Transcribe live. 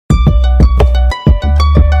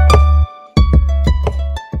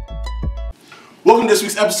this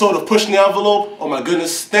week's episode of Pushing the Envelope. Oh my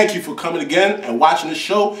goodness, thank you for coming again and watching the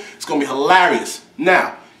show. It's gonna be hilarious.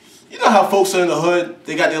 Now, you know how folks are in the hood,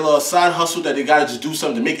 they got their little side hustle that they gotta just do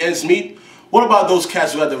something to make ends meet? What about those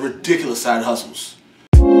cats who have the ridiculous side hustles?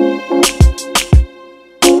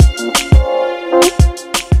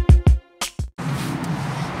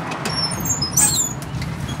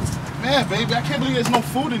 Man, baby, I can't believe there's no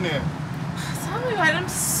food in there. Tell me about it, I'm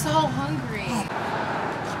so hungry.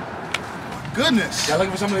 Goodness. Y'all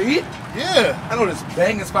looking for something to eat? Yeah. I know this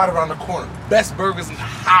banging spot around the corner. Best burgers in the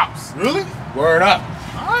house. Really? Word up.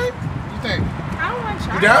 All right. What you think? I don't want to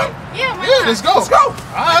try. You down? Yeah, why Yeah, not? let's go. Let's go. All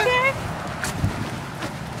right.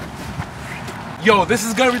 Okay. Yo, this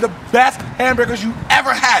is gonna be the best hamburgers you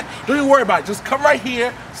ever had. Don't even worry about it. Just come right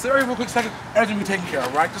here. Sit right here for a quick second. Everything will be taken care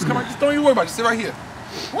of, right? Just come right. Just don't even worry about it. Just sit right here.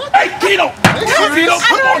 What? Hey, Kino! Hey, Kino, I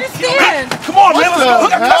don't understand. Come on, man. Let's go.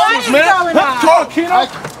 Look at What customers, is man. going on? Come on,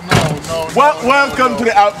 Kino. Welcome to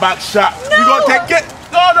the Outback shop. No. We're gonna take it.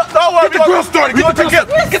 No, don't worry. Get the grill started.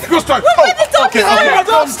 Get the grill started. Okay.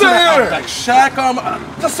 Upstairs. Shack,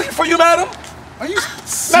 just sing for you, madam. Are you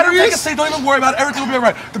serious? Madam, take a seat. Don't even worry about it. Everything will be all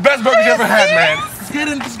right. The best burgers you ever had, man. Just get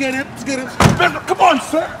in. Just get in. Just get in. Come on,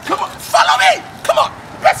 sir. Come on. Follow me. Come on.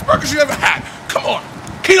 Best burgers you ever had. Come on.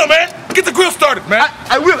 Kino, man. Get the grill started, man.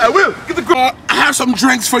 I will. Get the grill. I have some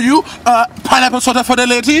drinks for you. Pineapple soda for the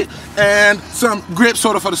lady and some grape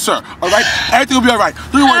soda for the sir. All right? Everything will be all right.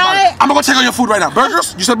 Don't worry about it. I'm gonna go check on your food right now.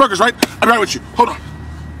 Burgers? You said burgers, right? I'll be right with you. Hold on.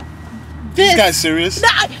 This guy's serious.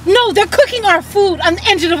 No, they're cooking our food on the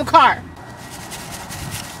engine of a car.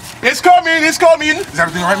 It's coming. Is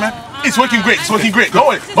everything all right, man? It's working great. Go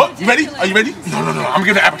away. Oh, you ready? Are you ready? No. I'm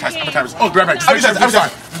giving appetizers. Oh, grab back.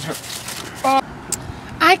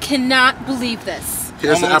 I cannot believe this.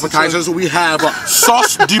 Here's the appetizers. We have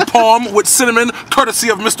sauce de pomme with cinnamon, courtesy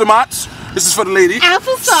of Mr. Mott's. This is for the lady.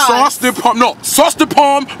 Applesauce. Sauce de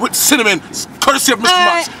pomme with cinnamon, courtesy of Mr.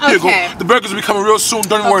 Mott's. Here you Okay. go. The burgers will be coming real soon.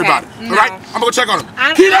 Don't even worry about it. All right? I'm gonna go check on them.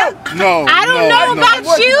 I don't know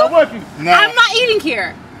about you. No. I'm not eating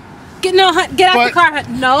here. Get out the car.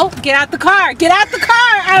 No, get out the car. Get out the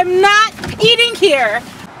car. I'm not eating here.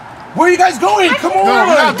 Where are you guys going? Come on. No,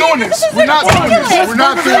 we're not doing this. We're not doing this. We're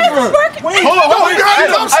not doing this. Hold on.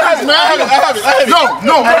 I have it.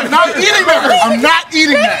 No, I'm not eating that. I'm not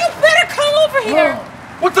eating that. You better come over here.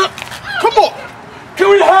 What the? Come on.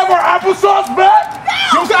 Can we have our applesauce back?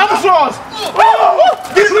 Give us the applesauce.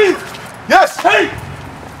 Please. Yes. Hey.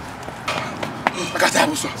 I got the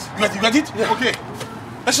applesauce. You got it? Yeah. Okay.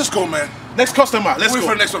 Let's just go, man. Next customer. Let's Wait go.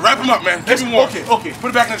 for the next one. Wrap him up, man. Keep him warm. Okay.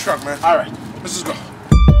 Put it back in the truck, man. All right. Let's just go.